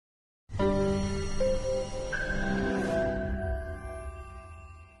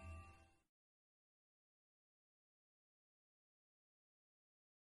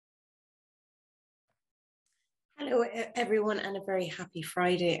Hello, everyone, and a very happy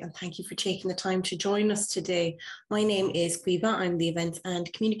Friday, and thank you for taking the time to join us today. My name is Quiva. I'm the Events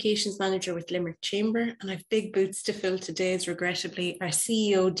and Communications Manager with Limerick Chamber, and I've big boots to fill today as regrettably our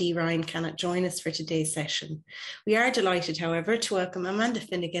CEO, Dee Ryan, cannot join us for today's session. We are delighted, however, to welcome Amanda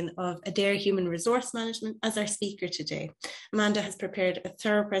Finnegan of Adare Human Resource Management as our speaker today. Amanda has prepared a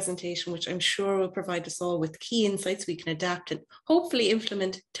thorough presentation, which I'm sure will provide us all with key insights we can adapt and hopefully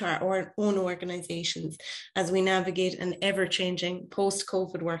implement to our own organisations as we navigate an ever-changing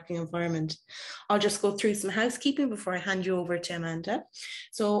post-COVID working environment. I'll just go through some housekeeping before I hand you over to Amanda.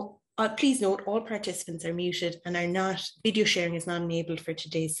 So please note all participants are muted and video sharing is not enabled for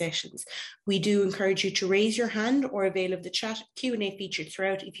today's sessions. We do encourage you to raise your hand or avail of the chat Q&A feature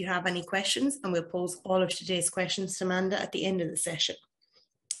throughout if you have any questions, and we'll pose all of today's questions to Amanda at the end of the session.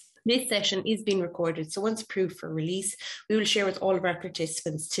 This session is being recorded, so once approved for release, we will share with all of our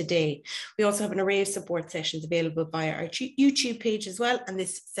participants today. We also have an array of support sessions available via our YouTube page as well, and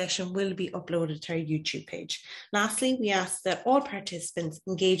this session will be uploaded to our YouTube page. Lastly, we ask that all participants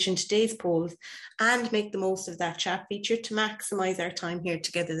engage in today's polls and make the most of that chat feature to maximise our time here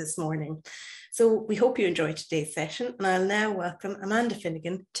together this morning. So we hope you enjoyed today's session, and I'll now welcome Amanda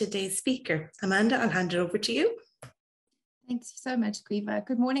Finnegan, today's speaker. Amanda, I'll hand it over to you. Thanks so much, Quiva.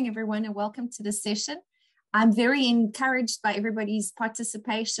 Good morning, everyone, and welcome to the session. I'm very encouraged by everybody's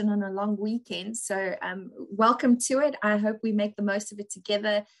participation on a long weekend, so welcome to it. I hope we make the most of it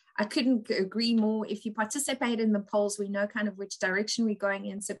together. I couldn't agree more. If you participate in the polls, we know kind of which direction we're going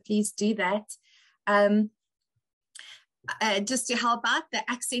in, so please do that. Just to help out, the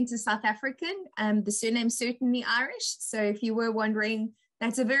accent is South African, the surname certainly Irish, so if you were wondering,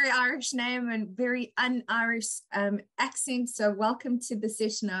 that's a very Irish name and very un-Irish accent. So welcome to the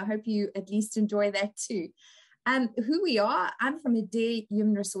session. I hope you at least enjoy that too. Who we are, I'm from Adare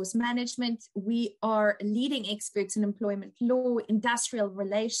Human Resource Management. We are leading experts in employment law, industrial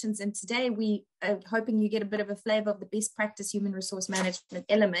relations, and today we are hoping you get a bit of a flavor of the best practice human resource management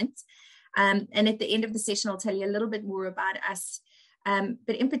elements. And at the end of the session, I'll tell you a little bit more about us.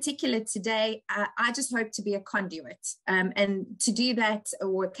 But in particular today, I just hope to be a conduit and to do that,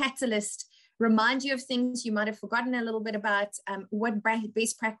 or a catalyst, remind you of things you might have forgotten a little bit about, what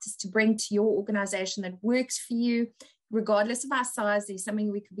best practice to bring to your organization that works for you, regardless of our size. There's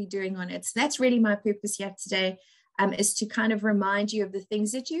something we could be doing on it. So that's really my purpose here today, is to kind of remind you of the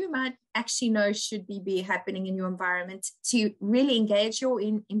things that you might actually know should be happening in your environment, to really engage your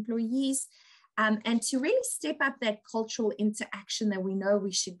employees, and to really step up that cultural interaction that we know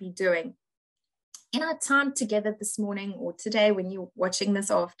we should be doing. In our time together this morning or today, when you're watching this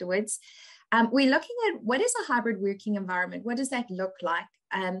afterwards, we're looking at what is a hybrid working environment? What does that look like?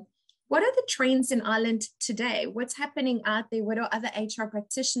 What are the trends in Ireland today? What's happening out there? What are other HR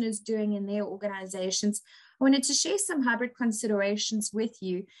practitioners doing in their organizations? I wanted to share some hybrid considerations with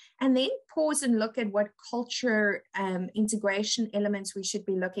you, and then pause and look at what culture integration elements we should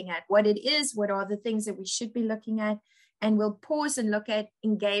be looking at, what it is, what are the things that we should be looking at, and we'll pause and look at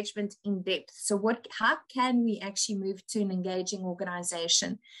engagement in depth. So how can we actually move to an engaging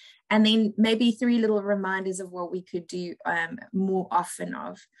organization? And then maybe 3 little reminders of what we could do more often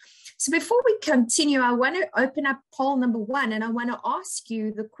of. So before we continue, I want to open up poll number 1, and I want to ask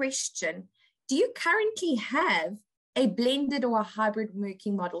you the question: do you currently have a blended or a hybrid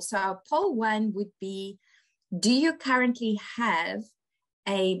working model? So our poll 1 would be, do you currently have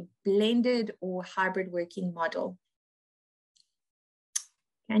a blended or hybrid working model?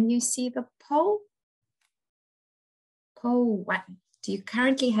 Can you see the poll? Poll 1. Do you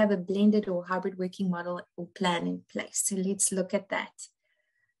currently have a blended or hybrid working model or plan in place? So let's look at that.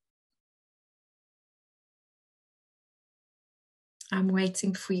 I'm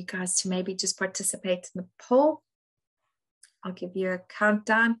waiting for you guys to maybe just participate in the poll. I'll give you a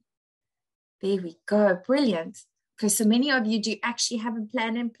countdown. There we go, brilliant. Because so many of you do actually have a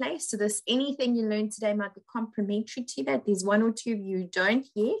plan in place. So anything you learned today might be complementary to that. There's 1 or 2 of you who don't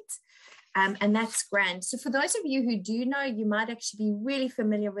yet. And that's grand. So for those of you who do know, you might actually be really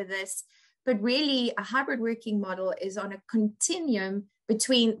familiar with this, but really a hybrid working model is on a continuum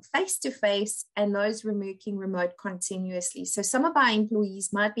between face-to-face and those working remote continuously. So some of our employees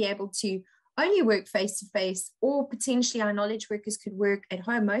might be able to only work face-to-face, or potentially our knowledge workers could work at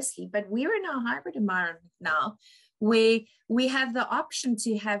home mostly, but we're in our hybrid environment now where we have the option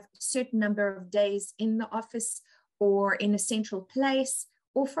to have a certain number of days in the office or in a central place,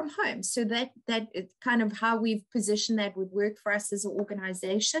 or from home. So that kind of how we've positioned that would work for us as an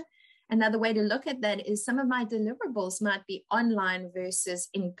organization. Another way to look at that is some of my deliverables might be online versus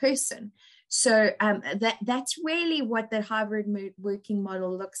in person. So that's really what the hybrid working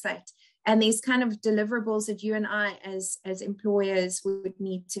model looks at. And these kind of deliverables that you and I as employers would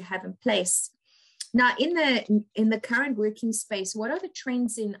need to have in place. Now, in the current working space, what are the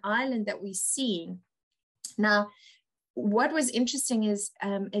trends in Ireland that we're seeing? Now, what was interesting is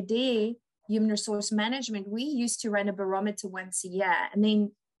Adare, Human Resource Management, we used to run a barometer once a year. And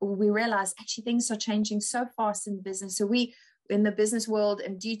then we realized actually things are changing so fast in the business. So we, in the business world,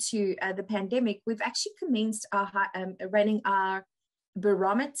 and due to the pandemic, we've actually commenced running our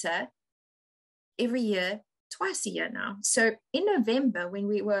barometer every year, twice a year now. So in November, when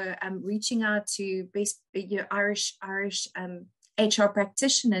we were reaching out to Irish HR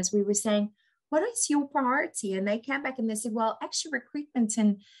practitioners, we were saying, what is your priority? And they came back and they said, well, actually recruitment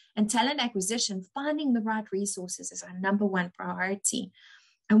and talent acquisition, finding the right resources is our number one priority.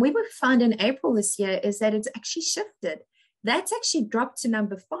 And what we found in April this year is that it's actually shifted. That's actually dropped to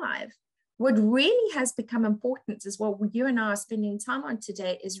number 5. What really has become important is what you and I are spending time on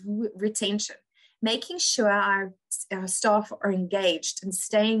today is retention, making sure our staff are engaged and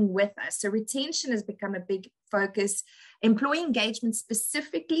staying with us. So retention has become a big focus. Employee engagement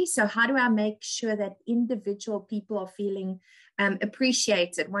specifically. So how do I make sure that individual people are feeling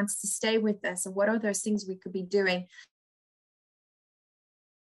appreciated, wants to stay with us? And what are those things we could be doing?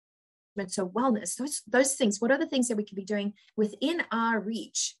 So wellness, those things, what are the things that we could be doing within our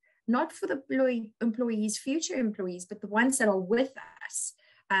reach, not for the employees, future employees, but the ones that are with us?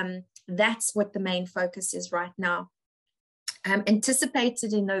 That's what the main focus is right now.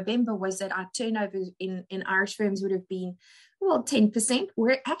 Anticipated in November was that our turnover in Irish firms would have been, well, 10%.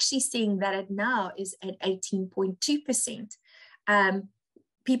 We're actually seeing that it now is at 18.2%.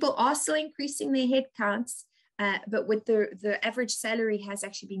 People are still increasing their headcounts, but with the average salary has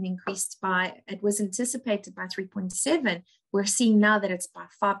actually been increased by, it was anticipated by 3.7. We're seeing now that it's by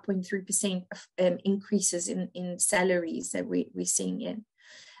 5.3% increases in salaries that we're seeing in.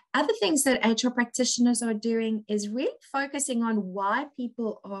 Other things that HR practitioners are doing is really focusing on why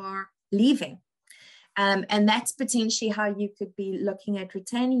people are leaving. And that's potentially how you could be looking at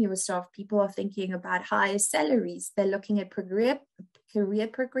retaining your staff. People are thinking about higher salaries. They're looking at career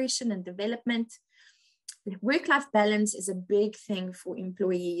progression and development. Work-life balance is a big thing for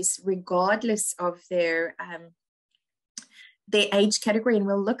employees, regardless of their age category, and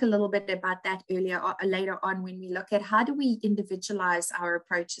we'll look a little bit about that later on when we look at how do we individualize our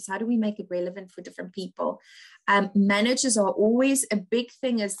approaches, how do we make it relevant for different people. Managers are always a big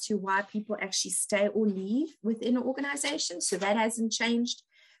thing as to why people actually stay or leave within an organization, so that hasn't changed.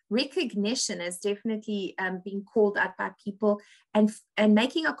 Recognition has definitely been called out by people, and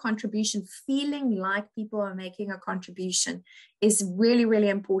making a contribution, feeling like people are making a contribution is really, really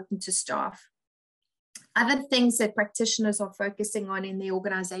important to staff. Other things that practitioners are focusing on in their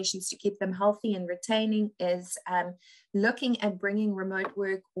organizations to keep them healthy and retaining is looking at bringing remote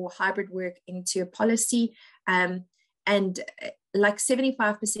work or hybrid work into a policy. And like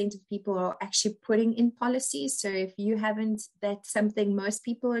 75% of people are actually putting in policies. So if you haven't, that's something most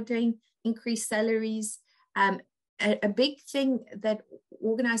people are doing, increase salaries. A big thing that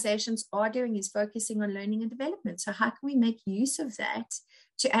organizations are doing is focusing on learning and development. So how can we make use of that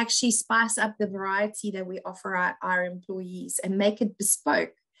to actually spice up the variety that we offer our employees and make it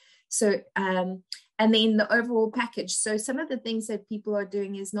bespoke? So, and then the overall package. So some of the things that people are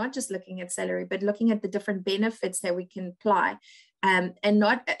doing is not just looking at salary, but looking at the different benefits that we can apply, and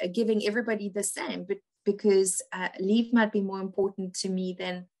not giving everybody the same, but because leave might be more important to me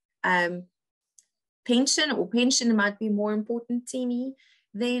than pension, or pension might be more important to me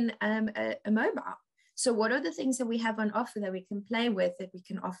than a mobile. So what are the things that we have on offer that we can play with, that we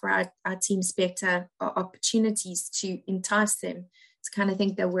can offer our teams better opportunities to entice them to kind of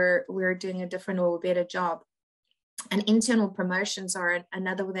think that we're doing a different or a better job? And internal promotions are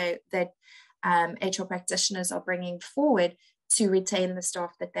another way that HR practitioners are bringing forward to retain the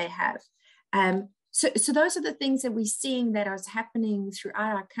staff that they have. So those are the things that we're seeing that are happening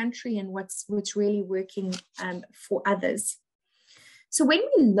throughout our country, and what's really working for others. So when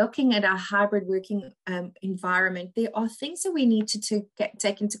we're looking at our hybrid working environment, there are things that we need to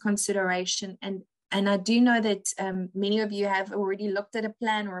take into consideration. And I do know that many of you have already looked at a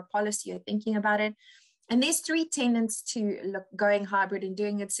plan or a policy, or thinking about it. And there's 3 tenets to going hybrid and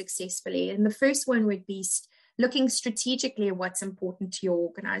doing it successfully. And the first one would be looking strategically at what's important to your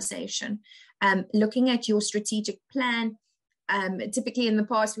organization, looking at your strategic plan. Typically in the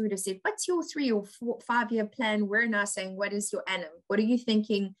past, we would have said, what's your 3 or 5 year plan? We're now saying, what is your annum? What are you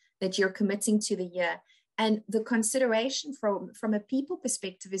thinking that you're committing to the year? And the consideration from a people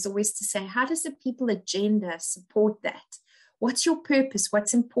perspective is always to say, how does the people agenda support that? What's your purpose?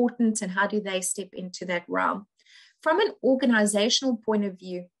 What's important? And how do they step into that realm? From an organizational point of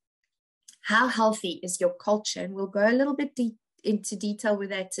view, How healthy is your culture? And we'll go a little bit into detail with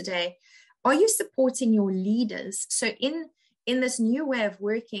that today. Are you supporting your leaders? So in this new way of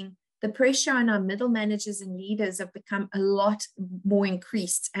working, the pressure on our middle managers and leaders have become a lot more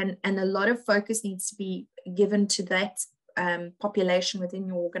increased, and a lot of focus needs to be given to that population within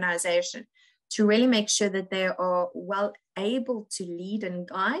your organization to really make sure that they are well able to lead and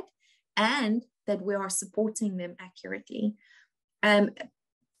guide, and that we are supporting them accurately.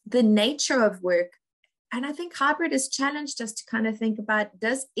 The nature of work, and I think hybrid has challenged us to kind of think about,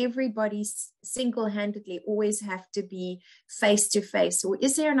 does everybody single-handedly always have to be face-to-face, or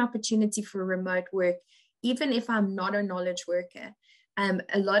is there an opportunity for remote work, even if I'm not a knowledge worker?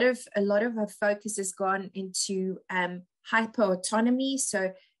 A lot of our focus has gone into hyper autonomy.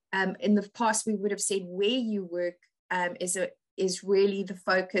 So in the past, we would have said where you work is really the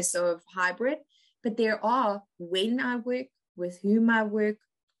focus of hybrid, but there are when I work, with whom I work,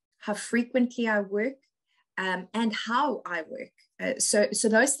 how frequently I work, and how I work. So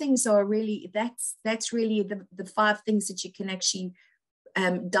those things are really, that's really the 5 things that you can actually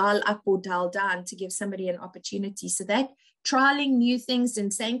dial up or dial down to give somebody an opportunity. So that trialing new things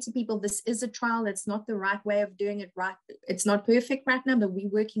and saying to people, this is a trial, it's not the right way of doing it right. It's not perfect right now, but we're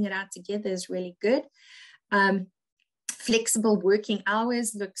working it out together is really good. Flexible working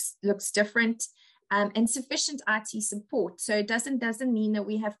hours looks different. And sufficient IT support. So it doesn't mean that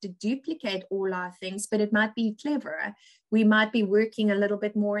we have to duplicate all our things, but it might be cleverer. We might be working a little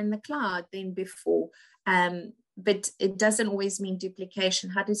bit more in the cloud than before, but it doesn't always mean duplication.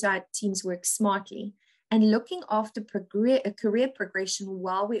 How does our teams work smartly? And looking after career progression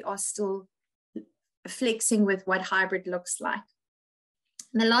while we are still flexing with what hybrid looks like.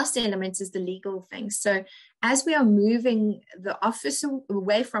 And the last element is the legal thing. So as we are moving the office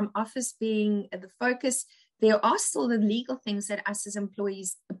away from office being the focus, there are still the legal things that us as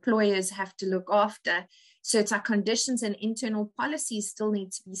employers have to look after. So it's our conditions and internal policies still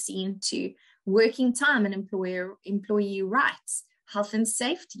need to be seen to, working time and employee rights, health and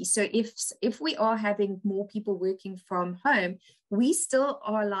safety. So if we are having more people working from home, we still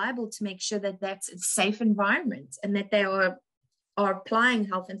are liable to make sure that that's a safe environment and that they are applying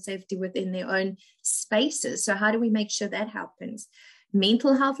health and safety within their own spaces. So how do we make sure that happens?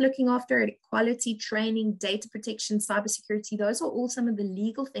 Mental health, looking after it, equality, training, data protection, cybersecurity, those are all some of the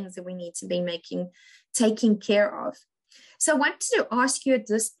legal things that we need to be taking care of. So I wanted to ask you at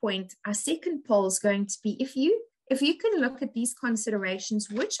this point, our second poll is going to be, if you can look at these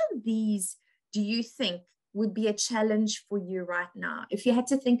considerations, which of these do you think would be a challenge for you right now? If you had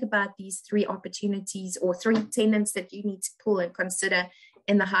to think about these 3 opportunities or 3 tenants that you need to pull and consider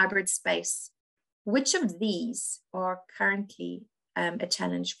in the hybrid space, which of these are currently a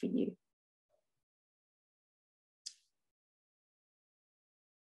challenge for you?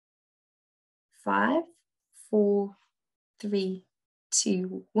 Five, 4, 3,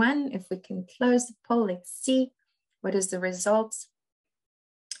 2, 1. If we can close the poll, let's see what is the results.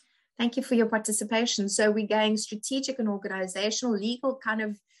 Thank you for your participation. So we're going strategic and organizational, legal kind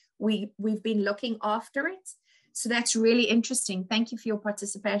of, we've been looking after it. So that's really interesting. Thank you for your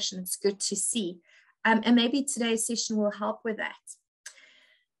participation. It's good to see. And maybe today's session will help with that.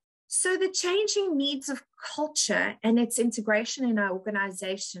 So the changing needs of culture and its integration in our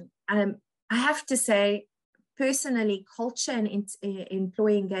organization. I have to say, personally, culture and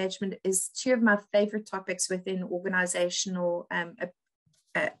employee engagement is 2 of my favorite topics within organizational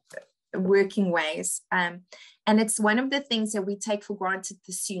working ways. And it's one of the things that we take for granted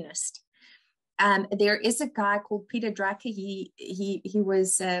the soonest. There is a guy called Peter Drucker. He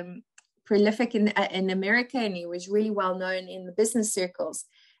was prolific in America, and he was really well known in the business circles.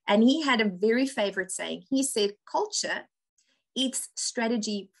 And he had a very favorite saying. He said, culture eats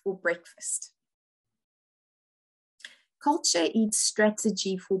strategy for breakfast. Culture eats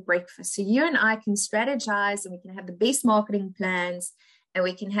strategy for breakfast. So you and I can strategize, and we can have the best marketing plans, and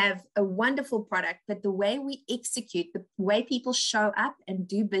we can have a wonderful product, but the way we execute, the way people show up and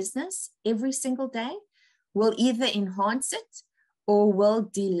do business every single day will either enhance it or will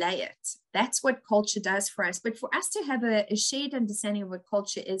delay it. That's what culture does for us. But for us to have a shared understanding of what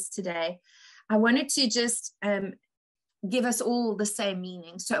culture is today, I wanted to just give us all the same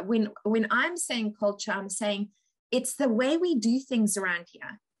meaning. So when I'm saying culture, I'm saying it's the way we do things around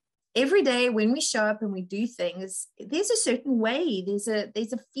here. Every day when we show up and we do things, there's a certain way, there's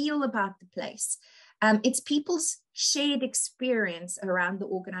a feel about the place. It's people's shared experience around the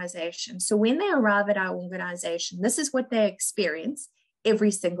organization. So when they arrive at our organization, this is what they experience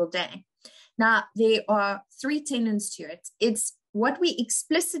every single day. Now, there are 3 tenets to it. It's what we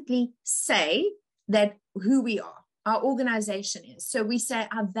explicitly say that who we are. our organization is. So we say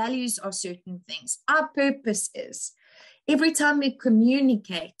our values are certain things. Our purpose is. Every time we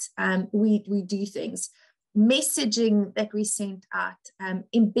communicate, we do things. Messaging that we send out,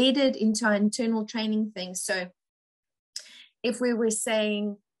 embedded into our internal training things. So if we were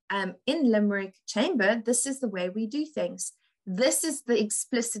saying in Limerick Chamber, this is the way we do things. This is the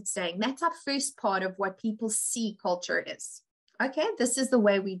explicit saying. That's our first part of what people see culture is. Okay, this is the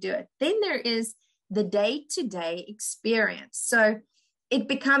way we do it. Then there is the day-to-day experience. So it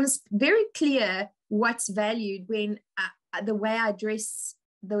becomes very clear what's valued when the way I dress,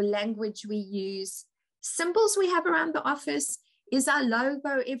 the language we use, symbols we have around the office, is our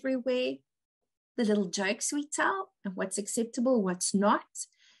logo everywhere, the little jokes we tell and what's acceptable, what's not,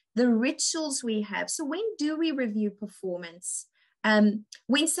 the rituals we have. So when do we review performance?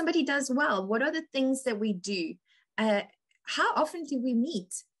 When somebody does well, what are the things that we do? How often do we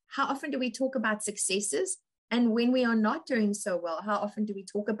meet? How often do we talk about successes? And when we are not doing so well, how often do we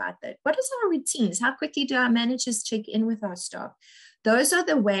talk about that? What is our routines? How quickly do our managers check in with our staff? Those are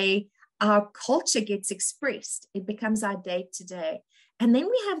the way our culture gets expressed. It becomes our day-to-day. And then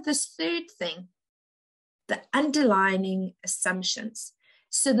we have this third thing, the underlying assumptions.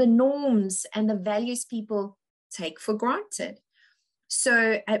 So the norms and the values people take for granted.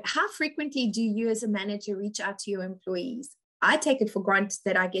 So how frequently do you as a manager reach out to your employees? I take it for granted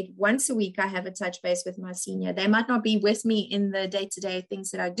that I get once a week, I have a touch base with my senior. They might not be with me in the day-to-day things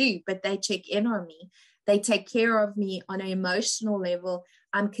that I do, but they check in on me. They take care of me on an emotional level.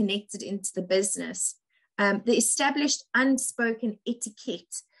 I'm connected into the business. The established unspoken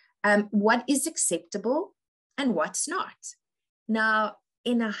etiquette, what is acceptable and what's not. Now,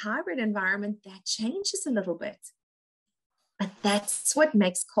 in a hybrid environment, that changes a little bit. But that's what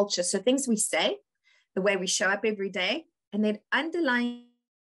makes culture. So things we say, the way we show up every day, and then underlying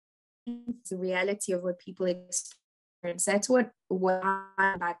the reality of what people experience. That's what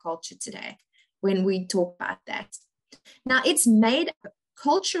I by culture today when we talk about that. Now, it's made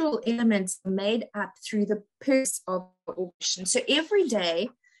cultural elements made up through the purpose of the organization. So every day,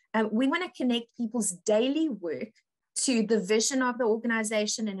 we want to connect people's daily work to the vision of the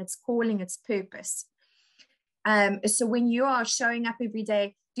organization and its calling, its purpose. So when you are showing up every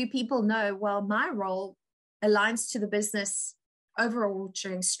day, do people know, well, my role aligns to the business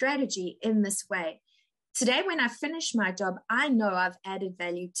overarching strategy in this way? Today, when I finish my job, I know I've added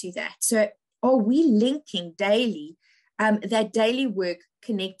value to that. So are we linking daily, that daily work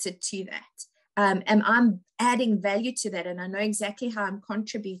connected to that? And I'm adding value to that, and I know exactly how I'm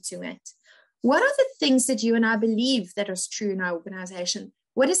contributing to it. What are the things that you and I believe that is true in our organization?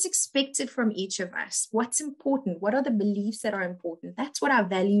 What is expected from each of us? What's important? What are the beliefs that are important? That's what our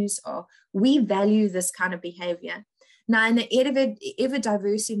values are. We value this kind of behavior. Now, in an ever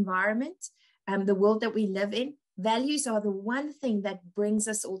diverse environment, the world that we live in, values are the one thing that brings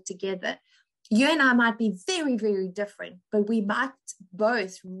us all together. You and I might be very, very different, but we might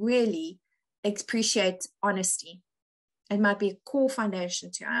both really appreciate honesty. It might be a core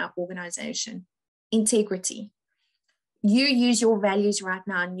foundation to our organization. Integrity. You use your values right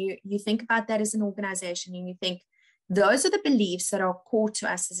now, and you think about that as an organization, and you think, those are the beliefs that are core to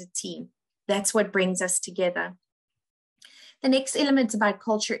us as a team. That's what brings us together. The next element about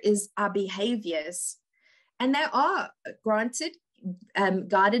culture is our behaviors. And they are, granted,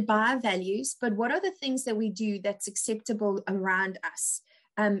 guided by our values, but what are the things that we do that's acceptable around us?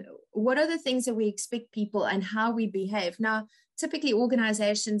 What are the things that we expect people and how we behave? Now, typically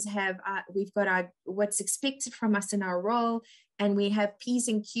organizations have, we've got what's expected from us in our role, and we have P's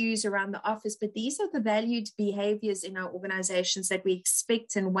and Q's around the office, but these are the valued behaviors in our organizations that we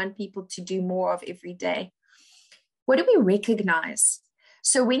expect and want people to do more of every day. What do we recognize?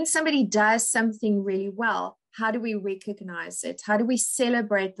 So when somebody does something really well, how do we recognize it? How do we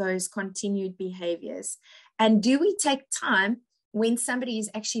celebrate those continued behaviors? And do we take time when somebody has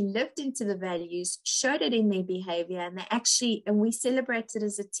actually lived into the values, showed it in their behavior, and we celebrate it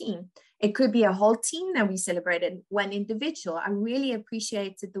as a team? It could be a whole team that we celebrated, one individual. I really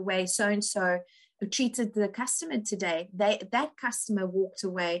appreciated the way so-and-so treated the customer today. That customer walked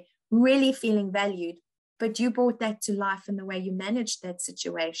away really feeling valued, but you brought that to life in the way you managed that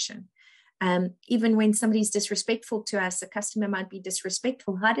situation. Even when somebody's disrespectful to us, a customer might be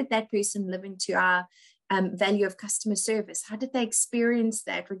disrespectful. How did that person live into our value of customer service? How did they experience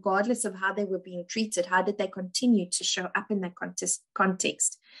that regardless of how they were being treated? How did they continue to show up in that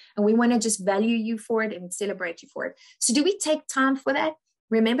context? And we want to just value you for it and celebrate you for it. So do we take time for that?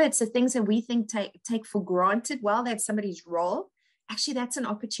 Remember, it's the things that we think take for granted. Well, that's somebody's role. Actually, that's an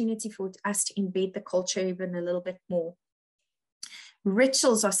opportunity for us to embed the culture even a little bit more.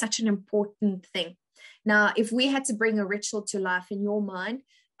 Rituals are such an important thing. Now, if we had to bring a ritual to life in your mind,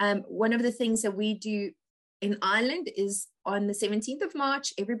 one of the things that we do in Ireland is on the 17th of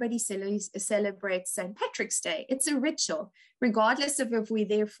March, everybody celebrates St. Patrick's Day. It's a ritual, regardless of if we're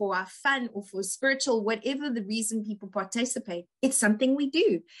there for our fun or for spiritual, whatever the reason people participate, it's something we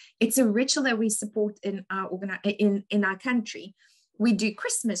do. It's a ritual that we support in our in our country. We do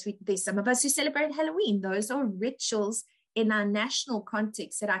Christmas. There's some of us who celebrate Halloween. Those are rituals in our national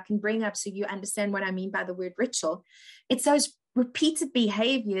context that I can bring up so you understand what I mean by the word ritual. It's those repeated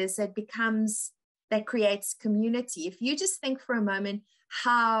behaviors that creates community. If you just think for a moment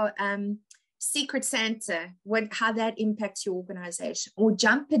how Secret Santa, how that impacts your organization, or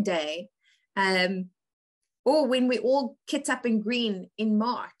Jumper Day, or when we all kit up in green in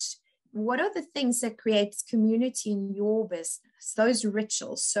March, what are the things that creates community in your business, those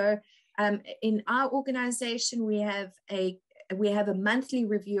rituals? So in our organization, we have a monthly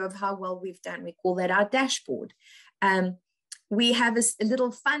review of how well we've done. We call that our dashboard. We have a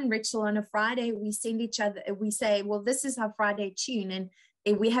little fun ritual on a Friday. We send each other, we say, well, this is our Friday tune.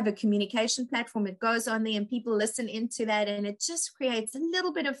 And we have a communication platform. It goes on there and people listen into that. And it just creates a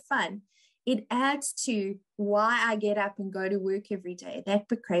little bit of fun. It adds to why I get up and go to work every day. That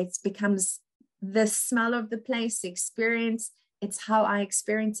becomes the smell of the place, the experience. It's how I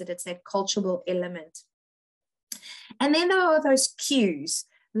experience it. It's that cultural element. And then there are those cues,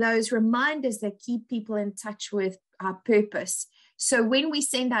 those reminders that keep people in touch with our purpose. So when we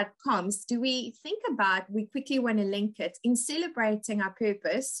send out comms, do we think about, we quickly want to link it in celebrating our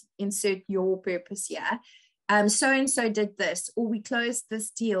purpose, insert your purpose here. So-and-so did this, or we closed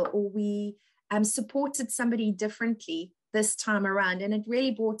this deal, or we supported somebody differently this time around. And it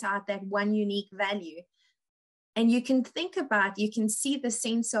really brought out that one unique value. And you can think about, you can see the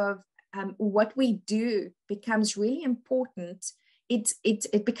sense of what we do becomes really important.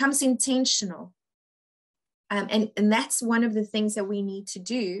 It becomes intentional. And that's one of the things that we need to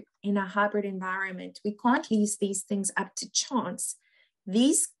do in a hybrid environment. We can't leave these things up to chance.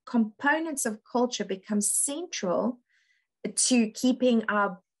 These components of culture become central to keeping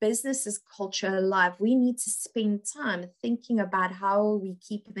our business's culture alive. We need to spend time thinking about how we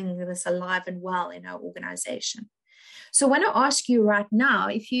keep this alive and well in our organization. So I want to ask you right now,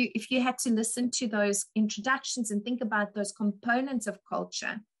 if you had to listen to those introductions and think about those components of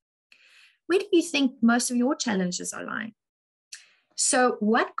culture, where do you think most of your challenges are lying? So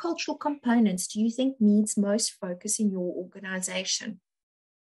what cultural components do you think needs most focus in your organization?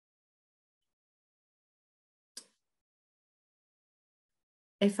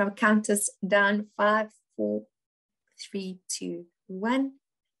 If I count us down, 5, 4, 3, 2, 1,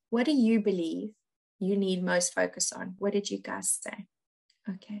 what do you believe you need most focus on? What did you guys say?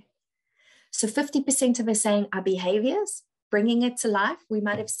 Okay. So 50% of us saying our behaviors, bringing it to life. We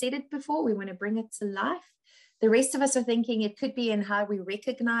might have said it before. We want to bring it to life. The rest of us are thinking it could be in how we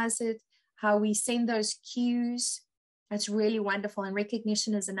recognize it, how we send those cues. That's really wonderful. And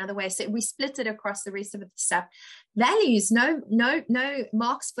recognition is another way. So we split it across the rest of the stuff. Values, no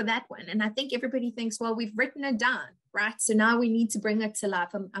marks for that one. And I think everybody thinks, well, we've written it down, right? So now we need to bring it to life.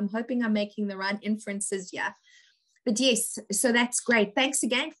 I'm hoping I'm making the right inferences. Yeah. But yes, so that's great. Thanks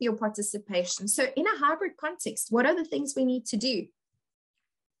again for your participation. So in a hybrid context, what are the things we need to do?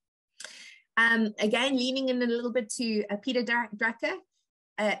 Again, leaning in a little bit to Peter Drucker,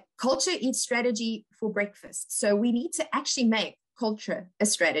 culture eats strategy for breakfast. So we need to actually make culture a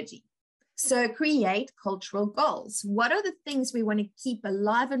strategy. So create cultural goals. What are the things we want to keep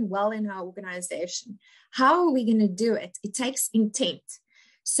alive and well in our organization? How are we going to do it? It takes intent.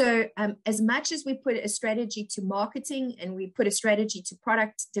 So as much as we put a strategy to marketing and we put a strategy to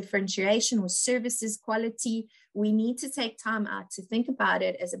product differentiation or services quality, we need to take time out to think about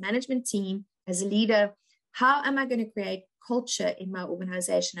it as a management team, as a leader. How am I going to create culture in my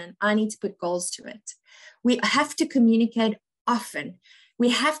organization? And I need to put goals to it. We have to communicate often.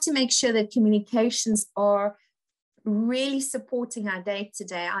 We have to make sure that communications are really supporting our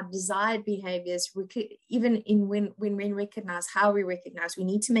day-to-day, our desired behaviors, even in when we recognize how we recognize. We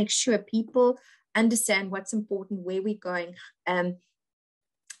need to make sure people understand what's important, where we're going, and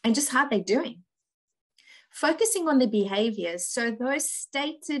just how they're doing. Focusing on the behaviors, so those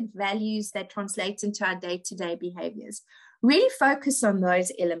stated values that translate into our day-to-day behaviors, really focus on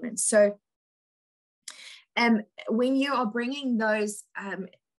those elements. So when you are bringing those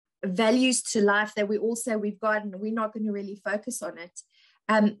values to life that we've got, and we're not going to really focus on it.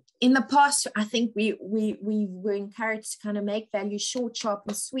 In the past, I think we were encouraged to kind of make values short, sharp,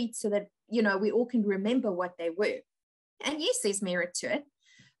 and sweet so that, we all can remember what they were. And yes, there's merit to it.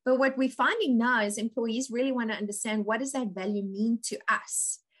 But what we're finding now is employees really want to understand, what does that value mean to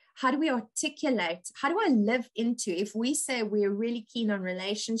us? how do we articulate, how do I live into, if we say we're really keen on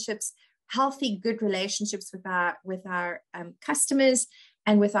relationships, healthy, good relationships with our customers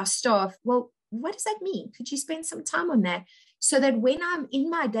and with our staff, well, what does that mean? Could you spend some time on that so that when I'm in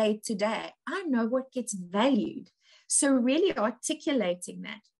my day to day, I know what gets valued? So really articulating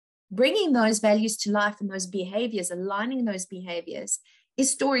that, bringing those values to life and those behaviors, aligning those behaviors is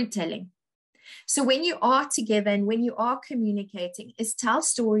storytelling. So when you are together and when you are communicating, is tell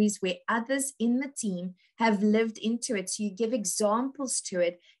stories where others in the team have lived into it. So you give examples to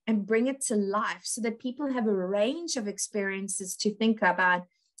it and bring it to life so that people have a range of experiences to think about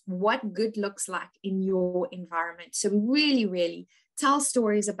what good looks like in your environment. So really, really tell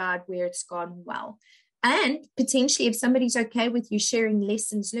stories about where it's gone well. And potentially if somebody's okay with you sharing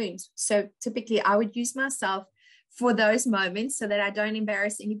lessons learned. So typically I would use myself for those moments so that I don't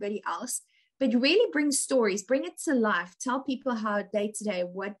embarrass anybody else. But really bring stories, bring it to life. Tell people how day to day,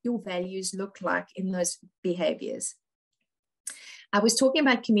 what your values look like in those behaviors. I was talking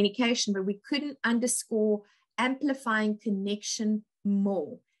about communication, but we couldn't underscore amplifying connection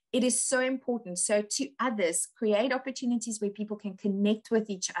more. It is so important. So to others, create opportunities where people can connect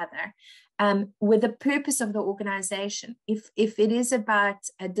with each other with the purpose of the organization. If it is about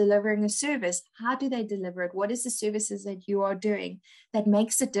delivering a service, how do they deliver it? What is the services that you are doing that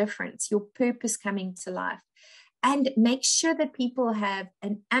makes a difference? Your purpose coming to life. And make sure that people have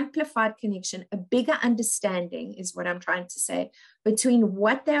an amplified connection, a bigger understanding is what I'm trying to say, between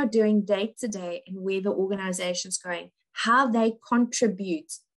what they are doing day to day and where the organization's going, how they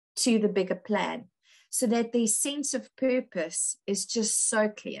contribute to the bigger plan, so that their sense of purpose is just so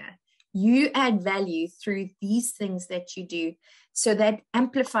clear. You add value through these things that you do. So that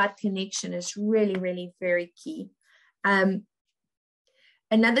amplified connection is really, really very key.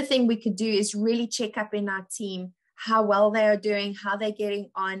 Another thing we could do is really check up in our team, how well they are doing, how they're getting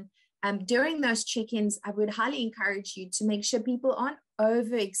on. During those check-ins, I would highly encourage you to make sure people aren't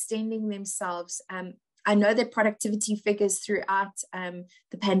overextending themselves. I know that productivity figures throughout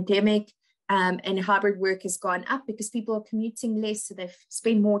the pandemic and hybrid work has gone up because people are commuting less, so they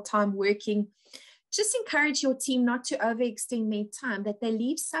spend more time working. Just encourage your team not to overextend their time, that they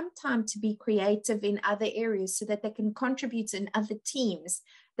leave some time to be creative in other areas so that they can contribute in other teams,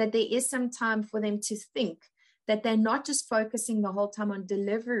 that there is some time for them to think, that they're not just focusing the whole time on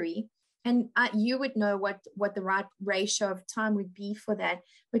delivery. And you would know what the right ratio of time would be for that,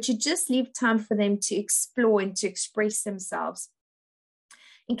 but you just leave time for them to explore and to express themselves.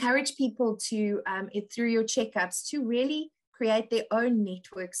 Encourage people to, through your checkups, to really create their own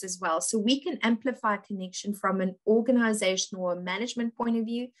networks as well. So we can amplify connection from an organizational or management point of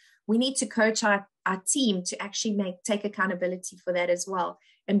view. We need to coach our team to actually take accountability for that as well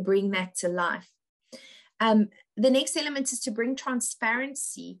and bring that to life. The next element is to bring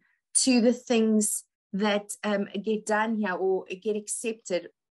transparency to the things that get done here or get accepted.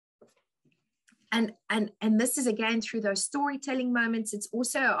 And this is again through those storytelling moments. It's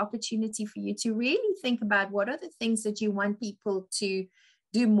also an opportunity for you to really think about what are the things that you want people to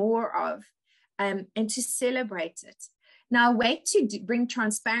do more of, and to celebrate it. Now, a way to bring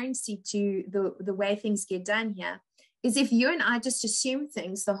transparency to the way things get done here is if you and I just assume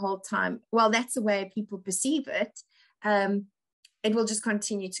things the whole time, well, that's the way people perceive it. It will just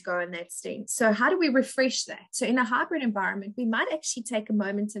continue to go in that state. So how do we refresh that? So in a hybrid environment, we might actually take a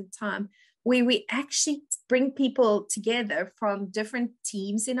moment in time where we actually bring people together from different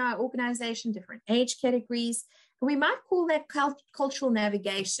teams in our organization, different age categories. We might call that cultural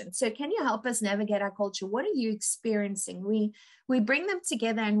navigation. So can you help us navigate our culture? What are you experiencing? We bring them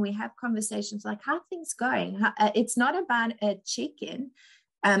together and we have conversations like, how are things going? It's not about a check-in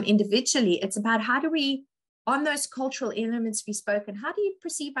individually. It's about how do we, on those cultural elements we've spoken, how do you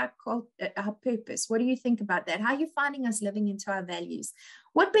perceive our purpose? What do you think about that? How are you finding us living into our values?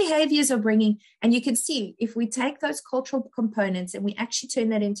 What behaviors are bringing? And you can see if we take those cultural components and we actually turn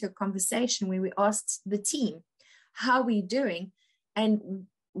that into a conversation where we ask the team, how are we doing? And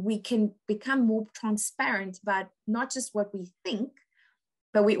we can become more transparent about not just what we think,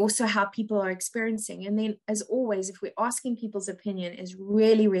 but we also how people are experiencing. And then as always, if we're asking people's opinion, is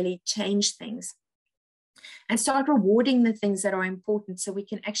really, really change things and start rewarding the things that are important so we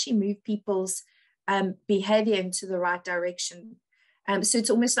can actually move people's behavior into the right direction. So it's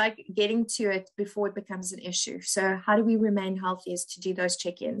almost like getting to it before it becomes an issue. So how do we remain healthy is to do those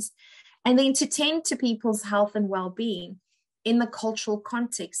check-ins. And then to tend to people's health and well-being in the cultural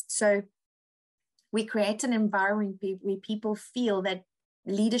context. So we create an environment where people feel that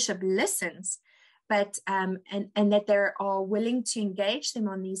leadership listens, but and that they are willing to engage them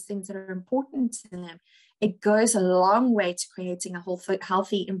on these things that are important to them. it goes a long way to creating a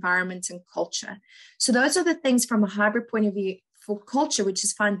healthy environment and culture. So those are the things from a hybrid point of view for culture, which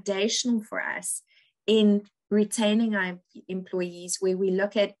is foundational for us in retaining our employees, where we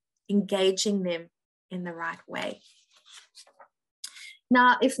look at engaging them in the right way.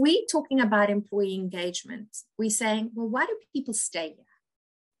 Now, if we're talking about employee engagement, we're saying, well, why do people stay here?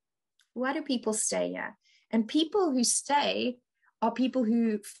 Why do people stay here? And people who stay are people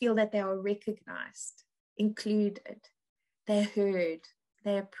who feel that they are recognized, included, they're heard,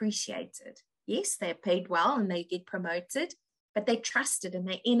 they're appreciated. Yes, they're paid well and they get promoted, but they're trusted and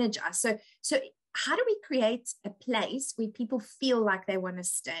they're energized. So how do we create a place where people feel like they want to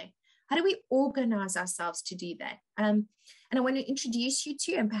stay? How do we organize ourselves to do that? And I want to introduce you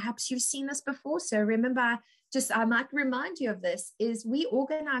to, and perhaps you've seen this before, so remember, I might remind you of this, is we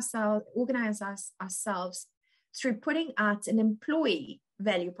organize ourselves through putting out an employee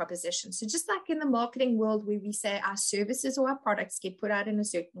value proposition. So just like in the marketing world where we say our services or our products get put out in a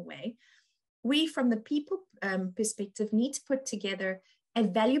certain way, we from the people perspective need to put together a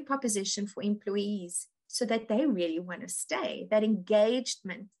value proposition for employees so that they really want to stay, that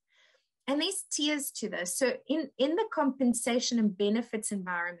engagement. And there's tiers to this. So in the compensation and benefits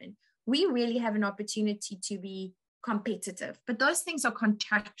environment, we really have an opportunity to be competitive, but those things are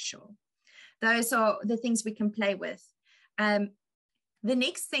contractual. Those are the things we can play with. The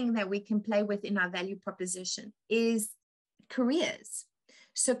next thing that we can play with in our value proposition is careers.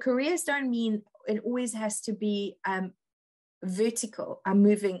 So careers don't mean it always has to be vertical. I'm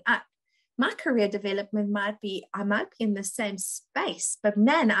moving up. My career development might be, I might be in the same space, but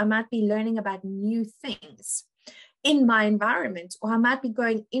then I might be learning about new things in my environment, or I might be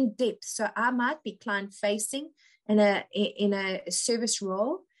going in depth. So I might be client facing in a service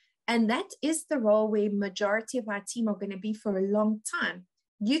role. And that is the role where majority of our team are going to be for a long time.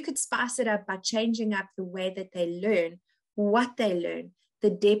 You could spice it up by changing up the way that they learn, what they learn, the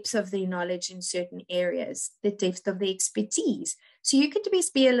depth of their knowledge in certain areas, the depth of their expertise. So you could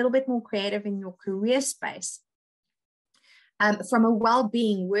be a little bit more creative in your career space. From a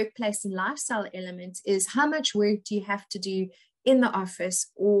well-being, workplace, and lifestyle element is how much work do you have to do in the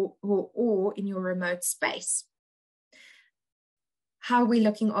office or in your remote space? How are we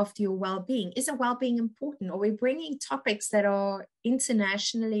looking after your well-being? Is well-being important? Are we bringing topics that are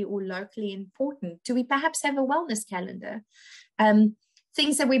internationally or locally important? Do we perhaps have a wellness calendar?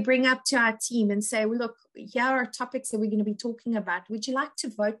 Things that we bring up to our team and say, well, look, here are topics that we're going to be talking about. Would you like to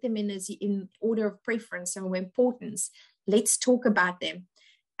vote them in order of preference or importance? Let's talk about them.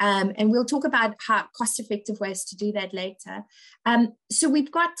 And we'll talk about how cost-effective ways to do that later. So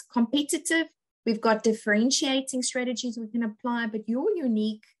we've got competitive, we've got differentiating strategies we can apply, but your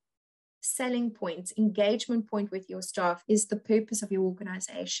unique selling point, engagement point with your staff is the purpose of your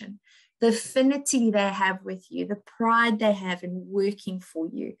organization, the affinity they have with you, the pride they have in working for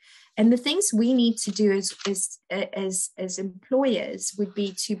you. And the things we need to do as employers would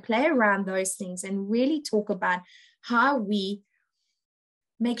be to play around those things and really talk about how we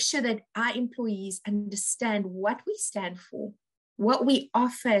make sure that our employees understand what we stand for, what we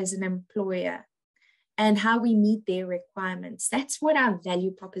offer as an employer, and how we meet their requirements. That's what our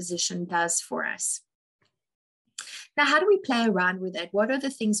value proposition does for us. Now, how do we play around with that? What are the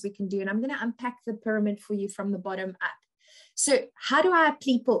things we can do? And I'm going to unpack the pyramid for you from the bottom up. So how do our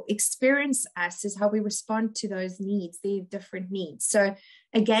people experience us is how we respond to those needs, their different needs. So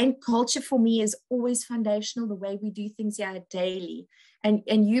again, culture for me is always foundational, the way we do things here daily. And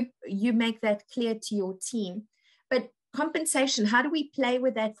you make that clear to your team. But compensation, how do we play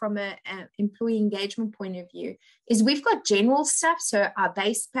with that from an employee engagement point of view? Is we've got general stuff, so our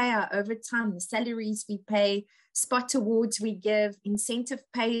base pay, our overtime, the salaries we pay, spot awards we give, incentive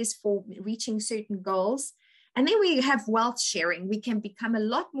pays for reaching certain goals. And then we have wealth sharing. We can become a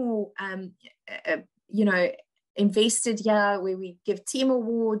lot more, invested here, where we give team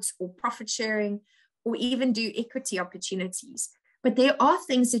awards or profit sharing, or even do equity opportunities. But there are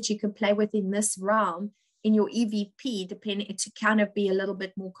things that you can play with in this realm in your EVP, depending to kind of be a little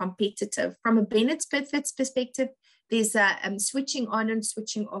bit more competitive. From a benefits perspective, there's switching on and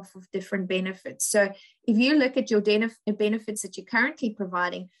switching off of different benefits. So if you look at your benefits that you're currently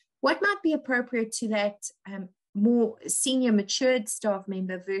providing, what might be appropriate to that more senior matured staff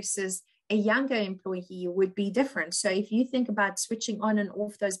member versus a younger employee would be different. So if you think about switching on and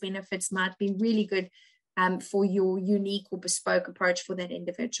off those benefits, might be really good for your unique or bespoke approach for that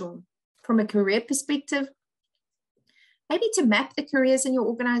individual. From a career perspective, maybe to map the careers in your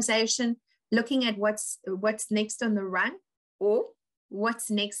organization, looking at what's next on the run or what's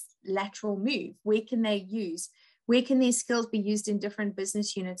next lateral move. Where can they use? Where can these skills be used in different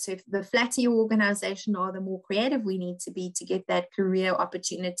business units? So if the flatter your organization are, the more creative we need to be to get that career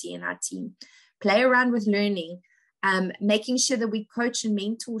opportunity in our team. Play around with learning, making sure that we coach and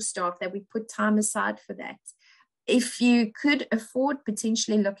mentor staff, that we put time aside for that. If you could afford,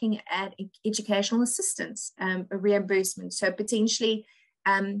 potentially looking at educational assistance, a reimbursement. So potentially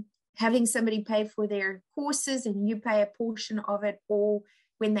having somebody pay for their courses and you pay a portion of it, or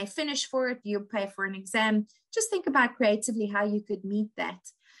when they finish for it, you pay for an exam. Just think about creatively how you could meet that.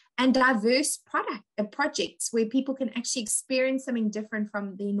 And diverse projects where people can actually experience something different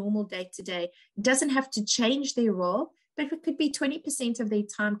from their normal day-to-day. It doesn't have to change their role, but it could be 20% of their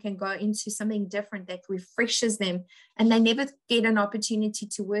time can go into something different that refreshes them, and they never get an opportunity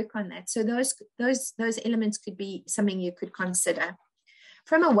to work on that. So those elements could be something you could consider.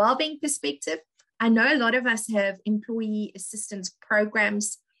 From a well-being perspective, I know a lot of us have employee assistance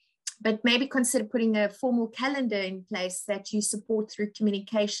programs, but maybe consider putting a formal calendar in place that you support through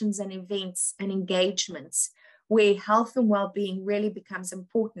communications and events and engagements, where health and well-being really becomes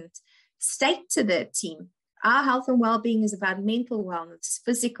important. State to the team, our health and well-being is about mental wellness,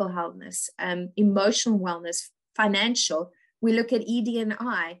 physical wellness, emotional wellness, financial. We look at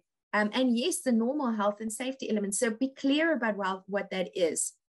ED&I, and yes, the normal health and safety elements. So be clear about what that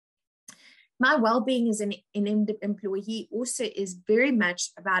is. My well-being as an employee also is very much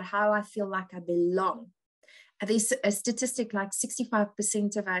about how I feel like I belong. There's a statistic like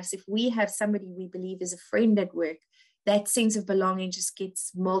 65% of us, if we have somebody we believe is a friend at work, that sense of belonging just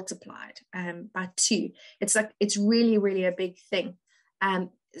gets multiplied by 2. It's really, really a big thing.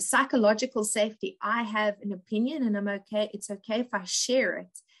 Psychological safety, I have an opinion and I'm okay. It's okay if I share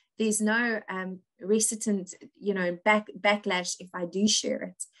it. There's no reticent, backlash if I do share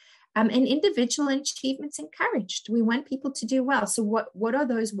it. And individual achievements encouraged. We want people to do well. So what are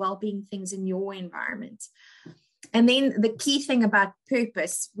those well-being things in your environment? And then the key thing about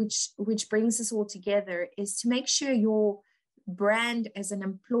purpose, which brings us all together, is to make sure your brand as an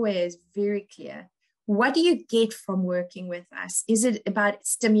employer is very clear. What do you get from working with us? Is it about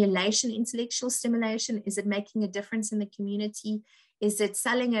stimulation, intellectual stimulation? Is it making a difference in the community? Is it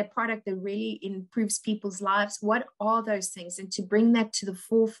selling a product that really improves people's lives? What are those things? And to bring that to the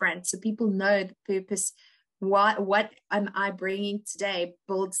forefront so people know the purpose, what am I bringing today,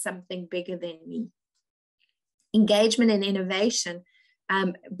 build something bigger than me. Engagement and innovation,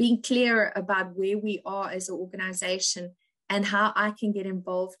 being clear about where we are as an organization and how I can get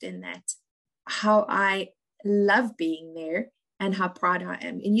involved in that, how I love being there and how proud I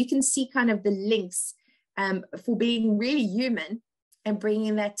am. And you can see kind of the links for being really human and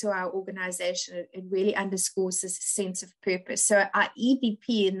bringing that to our organization. It really underscores this sense of purpose. So our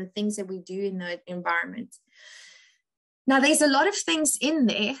EVP and the things that we do in the environment. Now, there's a lot of things in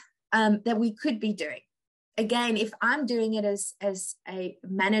there that we could be doing. Again, if I'm doing it as a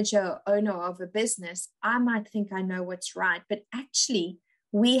manager, owner of a business, I might think I know what's right. But actually,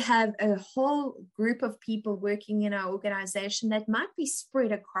 we have a whole group of people working in our organization that might be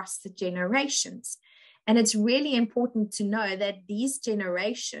spread across the generations. And it's really important to know that these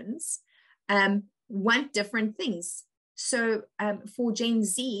generations want different things. So for Gen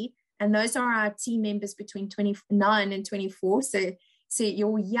Z, and those are our team members between 29 and 24, so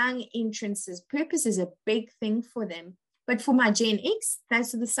your young entrances, purpose is a big thing for them. But for my Gen X,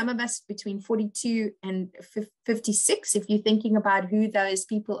 those are some of us between 42 and 56, if you're thinking about who those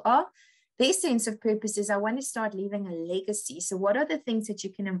people are, their sense of purpose is I want to start leaving a legacy. So what are the things that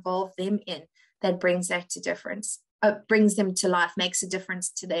you can involve them in that brings that to difference, brings them to life, makes a difference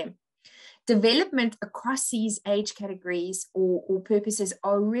to them? Development across these age categories or purposes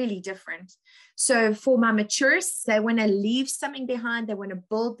are really different. So for my maturists, they want to leave something behind. They want to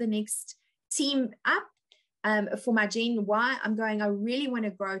build the next team up. For my Gen Y, I really want to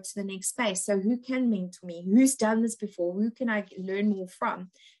grow to the next space. So who can mentor me? Who's done this before? Who can I learn more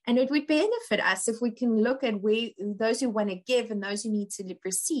from? And it would benefit us if we can look at where those who want to give and those who need to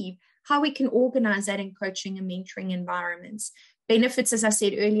receive, how we can organize that in coaching and mentoring environments. Benefits, as I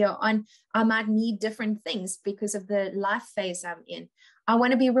said earlier on, I might need different things because of the life phase I'm in. I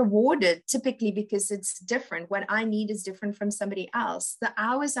want to be rewarded typically because it's different. What I need is different from somebody else. The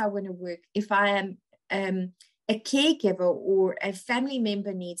hours I want to work, if I am a caregiver or a family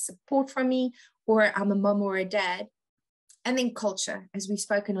member needs support from me, or I'm a mom or a dad. And then culture, as we've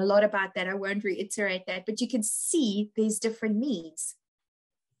spoken a lot about that, I won't reiterate that, but you can see there's different needs.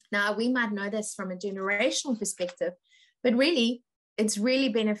 Now, we might know this from a generational perspective, but really, it's really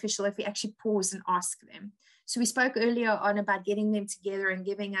beneficial if we actually pause and ask them. So we spoke earlier on about getting them together and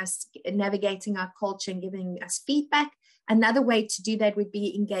navigating our culture and giving us feedback. Another way to do that would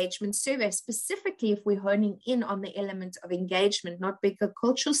be engagement survey, specifically if we're honing in on the element of engagement, not bigger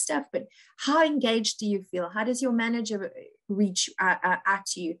cultural stuff, but how engaged do you feel? How does your manager reach out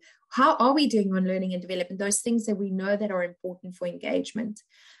to you? How are we doing on learning and development? Those things that we know that are important for engagement.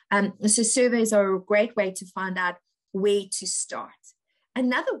 So surveys are a great way to find out where to start.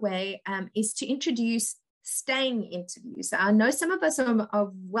 Another way is to introduce staying interviews. I know some of us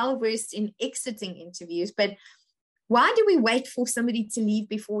are well versed in exiting interviews, but why do we wait for somebody to leave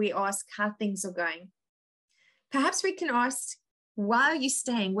before we ask how things are going? Perhaps we can ask, why are you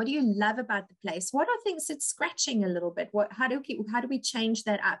staying? What do you love about the place? What are things that's scratching a little bit? How do we change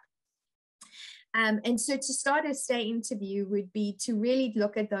that up? And so to start a stay interview would be to really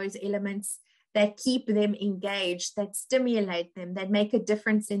look at those elements that keep them engaged, that stimulate them, that make a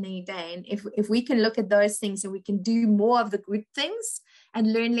difference in their day. And if we can look at those things and we can do more of the good things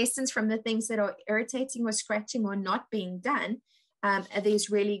and learn lessons from the things that are irritating or scratching or not being done, there's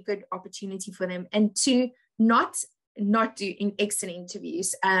really good opportunity for them. And to not do exit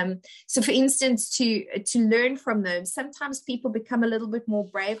interviews. So for instance, to learn from them, sometimes people become a little bit more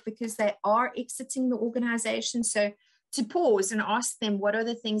brave because they are exiting the organization. So to pause and ask them, what are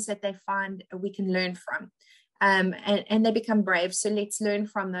the things that they find we can learn from? And they become brave. So let's learn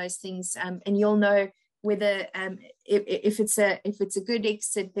from those things. And you'll know whether if it's a good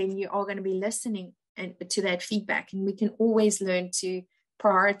exit, then you are going to be listening to that feedback. And we can always learn to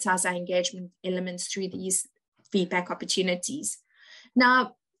prioritize our engagement elements through these feedback opportunities.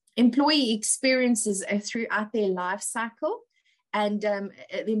 Now, employee experiences are throughout their life cycle and the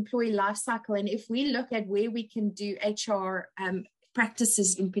employee life cycle. And if we look at where we can do HR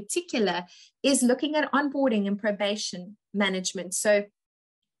practices in particular, is looking at onboarding and probation management. So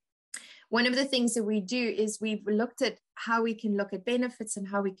one of the things that we do is we've looked at how we can look at benefits and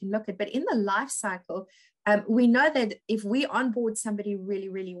how we can look at, but in the life cycle, we know that if we onboard somebody really,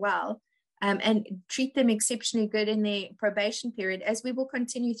 really well, and treat them exceptionally good in their probation period, as we will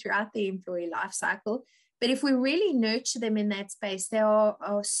continue throughout the employee life cycle. But if we really nurture them in that space, they are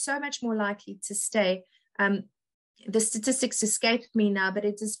so much more likely to stay. The statistics escape me now, but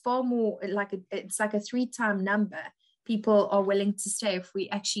it is far more it's like a 3-time number. People are willing to stay if we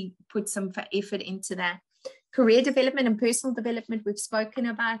actually put some effort into that. Career development and personal development, we've spoken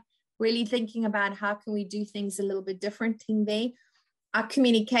about, really thinking about how can we do things a little bit differently there. Our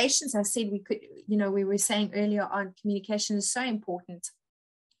communications, I said we were saying earlier on, communication is so important.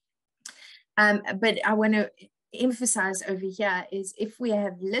 But I want to emphasize over here is if we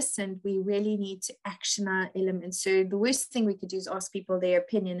have listened, we really need to action our elements. So the worst thing we could do is ask people their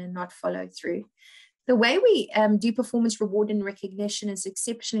opinion and not follow through. The way we do performance reward and recognition is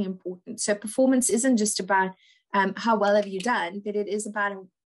exceptionally important. So performance isn't just about how well have you done, but it is about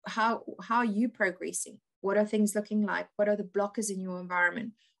how are you progressing? What are things looking like? What are the blockers in your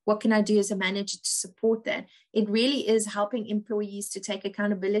environment? What can I do as a manager to support that? It really is helping employees to take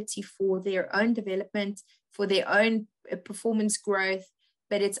accountability for their own development, for their own performance growth,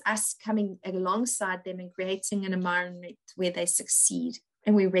 but it's us coming alongside them and creating an environment where they succeed.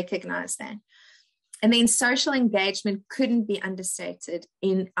 And we recognize that. And then social engagement couldn't be understated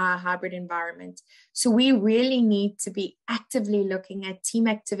in our hybrid environment. So we really need to be actively looking at team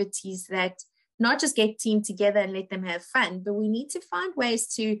activities that not just get team together and let them have fun, but we need to find ways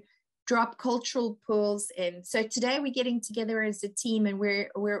to drop cultural pearls in. So today we're getting together as a team and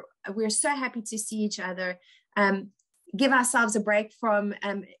we're so happy to see each other, give ourselves a break from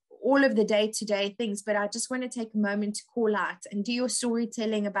all of the day-to-day things. But I just want to take a moment to call out and do your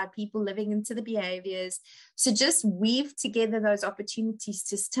storytelling about people living into the behaviors. So just weave together those opportunities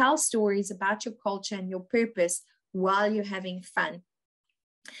to tell stories about your culture and your purpose while you're having fun.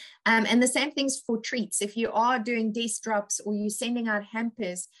 And the same things for treats. If you are doing desk drops or you're sending out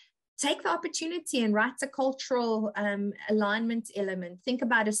hampers, take the opportunity and write a cultural alignment element. Think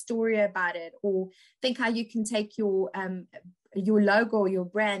about a story about it, or think how you can take your logo or your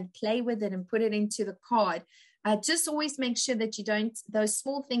brand, play with it and put it into the card. Just always make sure that you don't, those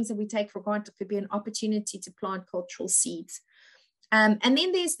small things that we take for granted could be an opportunity to plant cultural seeds. And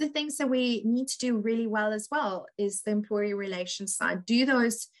then there's the things that we need to do really well as well, is the employee relations side. Do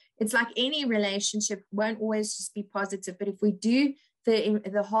those, it's like any relationship, won't always just be positive, but if we do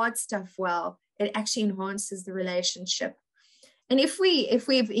the hard stuff well, it actually enhances the relationship. And if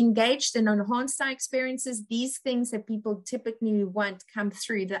we've engaged and enhanced our experiences, these things that people typically want come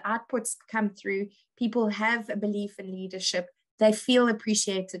through, the outputs come through, people have a belief in leadership, they feel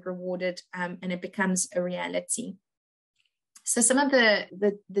appreciated, rewarded, and it becomes a reality. So some of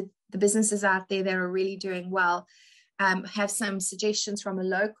the businesses out there that are really doing well, have some suggestions from a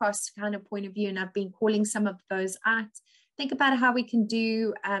low cost kind of point of view, and I've been calling some of those out. Think about how we can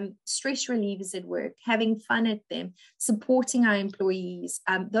do stress relievers at work, having fun at them, supporting our employees.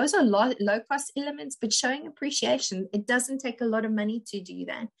 Those are low cost elements, but showing appreciation. It doesn't take a lot of money to do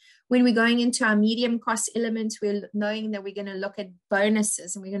that. When we're going into our medium cost elements, we're knowing that we're going to look at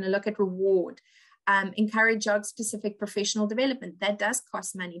bonuses and we're going to look at reward. Encourage job-specific professional development. That does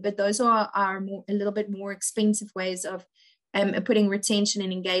cost money, but those are a little bit more expensive ways of putting retention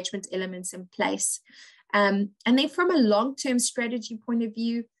and engagement elements in place. And then from a long-term strategy point of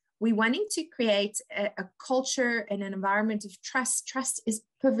view, we're wanting to create a culture and an environment of trust. Trust is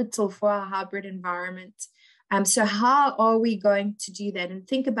pivotal for our hybrid environment. So how are we going to do that? And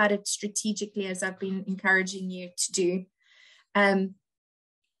think about it strategically, as I've been encouraging you to do. And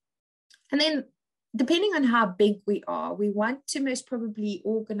then depending on how big we are, we want to most probably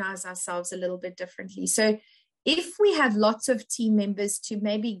organize ourselves a little bit differently. So if we have lots of team members, to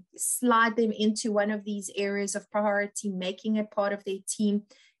maybe slide them into one of these areas of priority, making it part of their team.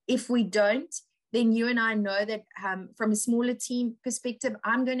 If we don't, then you and I know that from a smaller team perspective,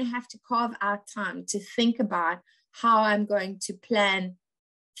 I'm going to have to carve out time to think about how I'm going to plan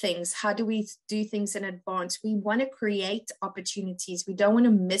things. How do we do things in advance? We want to create opportunities. We don't want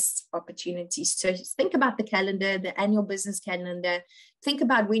to miss opportunities. So think about the calendar, the annual business calendar. Think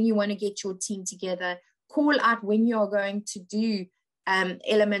about when you want to get your team together. Call out when you're going to do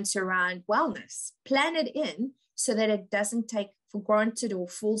elements around wellness. Plan it in so that it doesn't take for granted or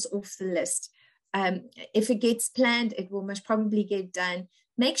falls off the list. If it gets planned, it will most probably get done.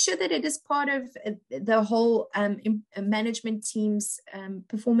 Make sure that it is part of the whole management team's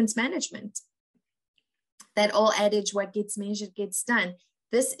performance management. That old adage, what gets measured gets done.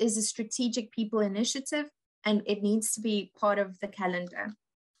 This is a strategic people initiative, and it needs to be part of the calendar.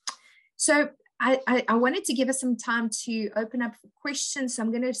 So I wanted to give us some time to open up for questions. So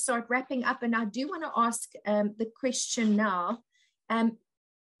I'm going to start wrapping up, and I do want to ask the question now.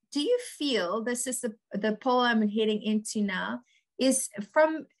 Do you feel, this is the poll I'm heading into now, is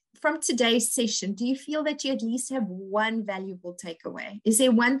from today's session, do you feel that you at least have one valuable takeaway? Is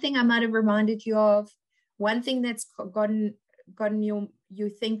there one thing I might have reminded you of? One thing that's gotten you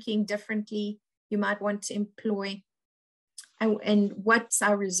thinking differently you might want to employ? And what's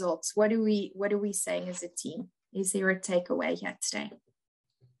our results? What are we saying as a team? Is there a takeaway here today?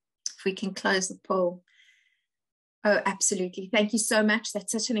 If we can close the poll. Oh, absolutely. Thank you so much.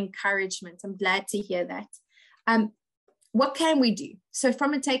 That's such an encouragement. I'm glad to hear that. What can we do? So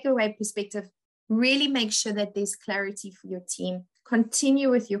from a takeaway perspective, really make sure that there's clarity for your team.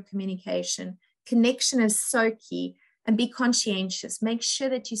 Continue with your communication. Connection is so key, and be conscientious. Make sure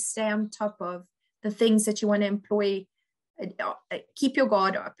that you stay on top of the things that you want to employ. Keep your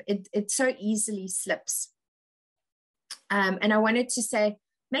guard up. It so easily slips. And I wanted to say,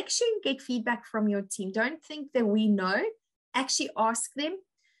 make sure you get feedback from your team. Don't think that we know. Actually ask them.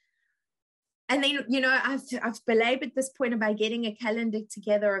 And then, I've belabored this point about getting a calendar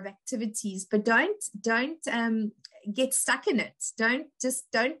together of activities, but don't get stuck in it. Don't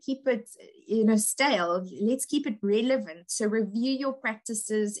keep it, stale. Let's keep it relevant. So review your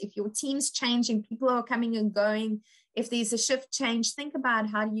practices. If your team's changing, people are coming and going. If there's a shift change, think about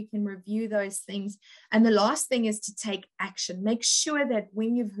how you can review those things. And the last thing is to take action. Make sure that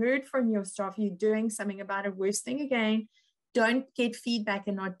when you've heard from your staff, you're doing something about it. Worst thing again, don't get feedback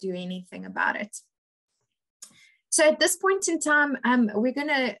and not do anything about it. So at this point in time, we're going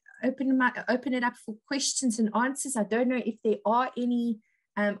to open it up for questions and answers. I don't know if there are any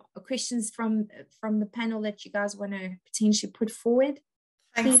questions from the panel that you guys want to potentially put forward.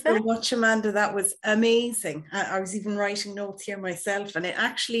 Thanks so much, Amanda. That was amazing. I was even writing notes here myself, and it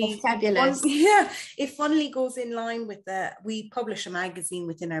actually fabulous. It funnily goes in line with we publish a magazine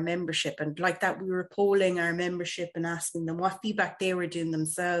within our membership, and like that, we were polling our membership and asking them what feedback they were doing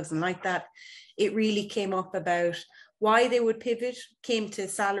themselves, and like that, it really came up about why they would pivot, came to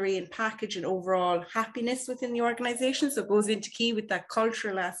salary and package and overall happiness within the organization. So it goes into key with that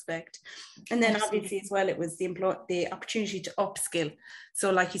cultural aspect. And then obviously as well, it was the opportunity to upskill. So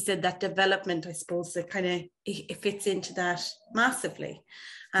like you said, that development, I suppose, that kind of, it fits into that massively.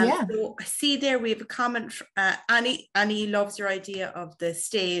 So I see there we have a comment. Annie loves your idea of the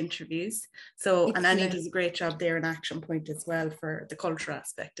stay interviews. So, and Annie does a great job there in Action Point as well for the culture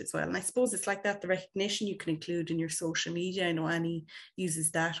aspect as well. And I suppose it's like that, the recognition you can include in your social media. I know Annie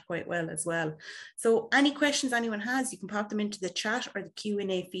uses that quite well as well. So any questions anyone has, you can pop them into the chat or the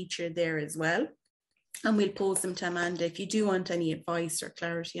Q&A feature there as well. And we'll pose them to Amanda if you do want any advice or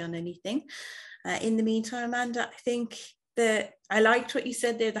clarity on anything. In the meantime, Amanda, I think I liked what you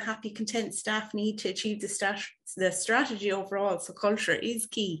said there, the happy, content staff need to achieve the strategy overall. So culture is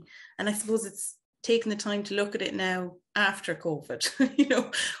key. And I suppose it's taking the time to look at it now after COVID.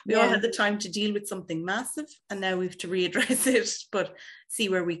 We all had the time to deal with something massive, and now we have to readdress it, but see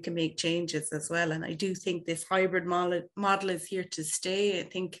where we can make changes as well. And I do think this hybrid model is here to stay. I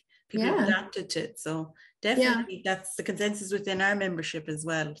think people have adapted to it. So definitely that's the consensus within our membership as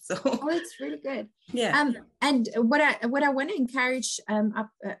well. So it's really good. And what I want to encourage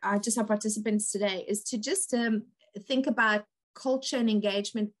our participants today is to just think about culture and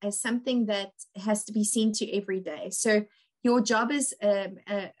engagement as something that has to be seen to every day. So your job as an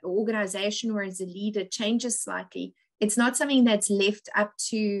organization or as a leader changes slightly. It's not something that's left up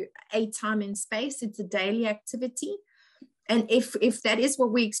to a time and space. It's a daily activity. And if that is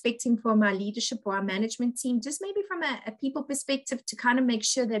what we're expecting from our leadership or our management team, just maybe from a people perspective, to kind of make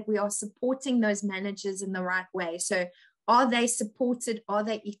sure that we are supporting those managers in the right way. So are they supported? Are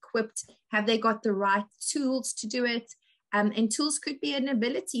they equipped? Have they got the right tools to do it? And tools could be an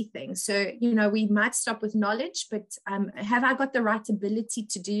ability thing. So, we might stop with knowledge, but have I got the right ability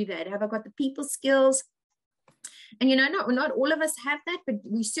to do that? Have I got the people skills? And, not all of us have that, but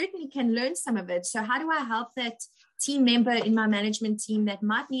we certainly can learn some of it. So how do I help that team member in my management team that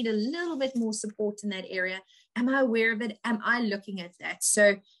might need a little bit more support in that area? Am I aware of it? Am I looking at that?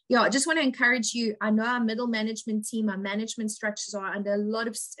 So, I just want to encourage you. I know our middle management team, our management structures are under a lot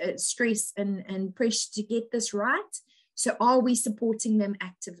of stress and pressure to get this right. So are we supporting them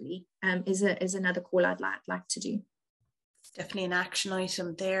actively is another call I'd like to do. It's definitely an action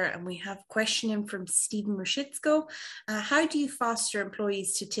item there. And we have a question in from Stephen Rashitsko. How do you foster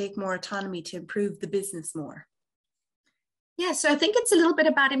employees to take more autonomy to improve the business more? Yeah, so I think it's a little bit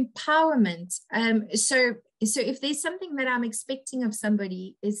about empowerment. So if there's something that I'm expecting of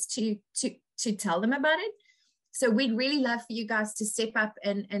somebody is to tell them about it. So we'd really love for you guys to step up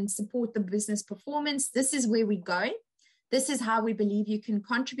and support the business performance. This is where we're going. This is how we believe you can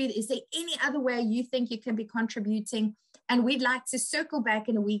contribute. Is there any other way you think you can be contributing? And we'd like to circle back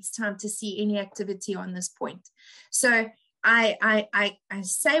in a week's time to see any activity on this point. So I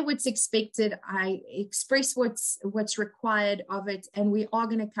say what's expected. I express what's required of it, and we are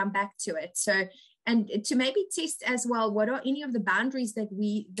going to come back to it. So, and to maybe test as well, what are any of the boundaries that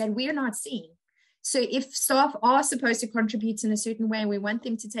we're not seeing? So if staff are supposed to contribute in a certain way, and we want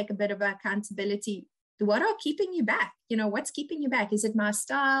them to take a bit of accountability, what are keeping you back? What's keeping you back? Is it my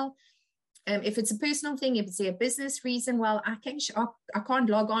style? If it's a personal thing, if it's a business reason, well, I can't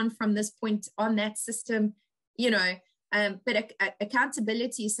log on from this point on that system, but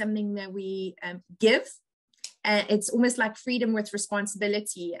accountability is something that we give. It's almost like freedom with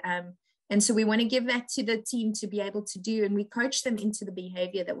responsibility. And so we want to give that to the team to be able to do, and we coach them into the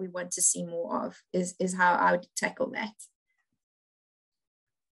behavior that we want to see more of, is how I would tackle that.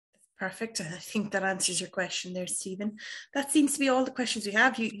 Perfect. I think that answers your question there, Stephen. That seems to be all the questions we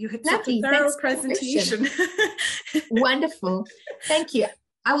have. You had such Lovely. a thorough presentation. Wonderful. Thank you.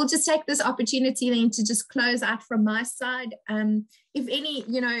 I will just take this opportunity then to just close out from my side. If any,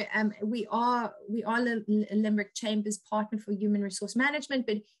 we are Limerick Chamber's partner for human resource management,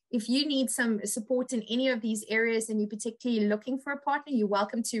 but if you need some support in any of these areas and you're particularly looking for a partner, you're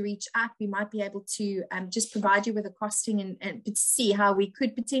welcome to reach out. We might be able to just provide you with a costing and see how we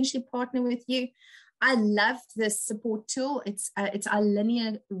could potentially partner with you. I love this support tool. It's our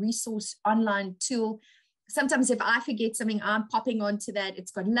linear resource online tool. Sometimes if I forget something, I'm popping onto that.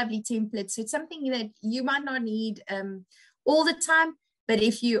 It's got lovely templates. So it's something that you might not need all the time, but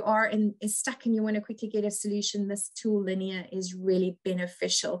if you are stuck and you want to quickly get a solution, this tool Linear is really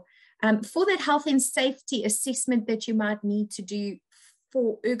beneficial. For that health and safety assessment that you might need to do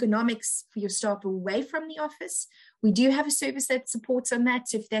for ergonomics for your staff away from the office, we do have a service that supports on that.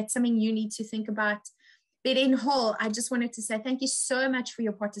 So if that's something you need to think about. But in whole, I just wanted to say thank you so much for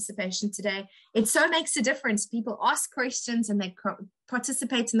your participation today. It so makes a difference. People ask questions and they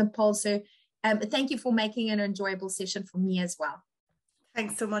participate in the poll. So thank you for making an enjoyable session for me as well.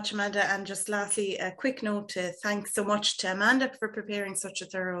 Thanks so much, Amanda. And just lastly, a quick note to thanks so much to Amanda for preparing such a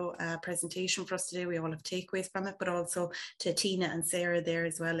thorough presentation for us today. We all have takeaways from it, but also to Tina and Sarah there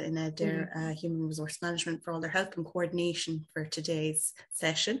as well in Adare Human Resource Management for all their help and coordination for today's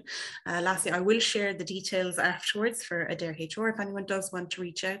session. Lastly, I will share the details afterwards for Adare HR if anyone does want to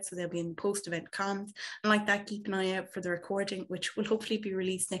reach out. So they'll be in post-event comms. And like that, keep an eye out for the recording, which will hopefully be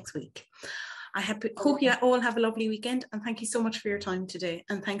released next week. I hope you all have a lovely weekend, and thank you so much for your time today.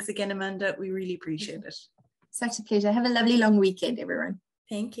 And thanks again, Amanda. We really appreciate it. Such a pleasure. Have a lovely long weekend, everyone.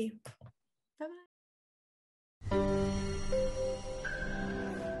 Thank you. Bye-bye.